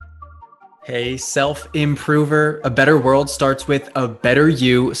Hey, self improver, a better world starts with a better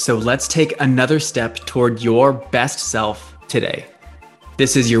you. So let's take another step toward your best self today.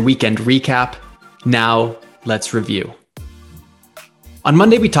 This is your weekend recap. Now let's review. On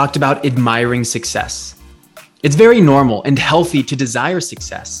Monday, we talked about admiring success. It's very normal and healthy to desire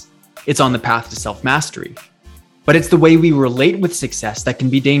success. It's on the path to self mastery. But it's the way we relate with success that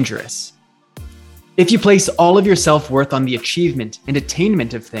can be dangerous. If you place all of your self worth on the achievement and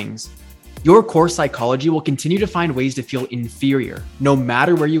attainment of things, your core psychology will continue to find ways to feel inferior, no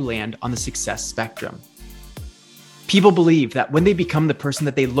matter where you land on the success spectrum. People believe that when they become the person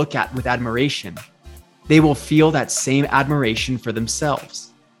that they look at with admiration, they will feel that same admiration for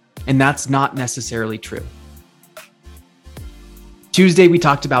themselves. And that's not necessarily true. Tuesday, we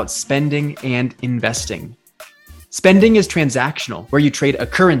talked about spending and investing. Spending is transactional, where you trade a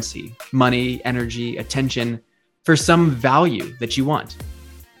currency, money, energy, attention, for some value that you want.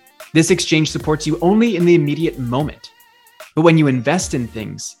 This exchange supports you only in the immediate moment. But when you invest in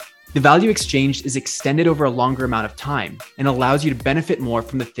things, the value exchanged is extended over a longer amount of time and allows you to benefit more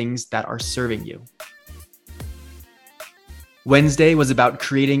from the things that are serving you. Wednesday was about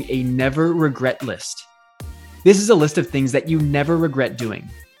creating a never regret list. This is a list of things that you never regret doing,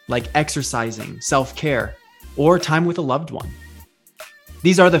 like exercising, self-care, or time with a loved one.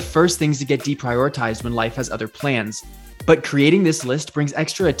 These are the first things to get deprioritized when life has other plans, but creating this list brings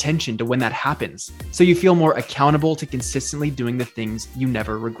extra attention to when that happens, so you feel more accountable to consistently doing the things you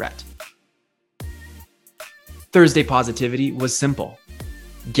never regret. Thursday positivity was simple.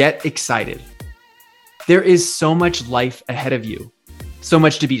 Get excited. There is so much life ahead of you, so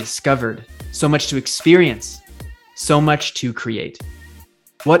much to be discovered, so much to experience, so much to create.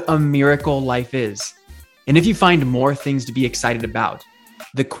 What a miracle life is. And if you find more things to be excited about,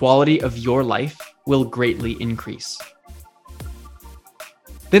 the quality of your life will greatly increase.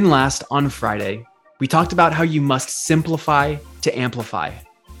 Then last, on Friday, we talked about how you must simplify to amplify.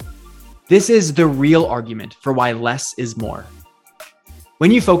 This is the real argument for why less is more. When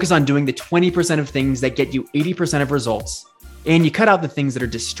you focus on doing the 20% of things that get you 80% of results, and you cut out the things that are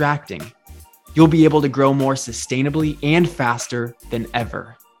distracting, you'll be able to grow more sustainably and faster than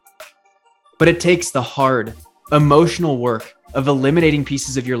ever. But it takes the hard, emotional work of eliminating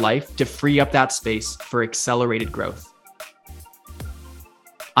pieces of your life to free up that space for accelerated growth.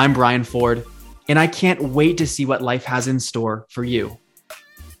 I'm Brian Ford, and I can't wait to see what life has in store for you.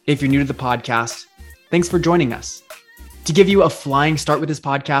 If you're new to the podcast, thanks for joining us. To give you a flying start with this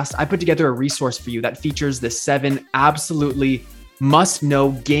podcast, I put together a resource for you that features the 7 absolutely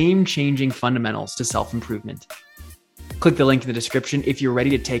must-know game-changing fundamentals to self-improvement. Click the link in the description if you're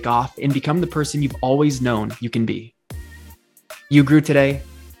ready to take off and become the person you've always known you can be. You grew today.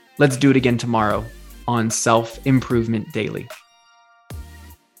 Let's do it again tomorrow on Self Improvement Daily.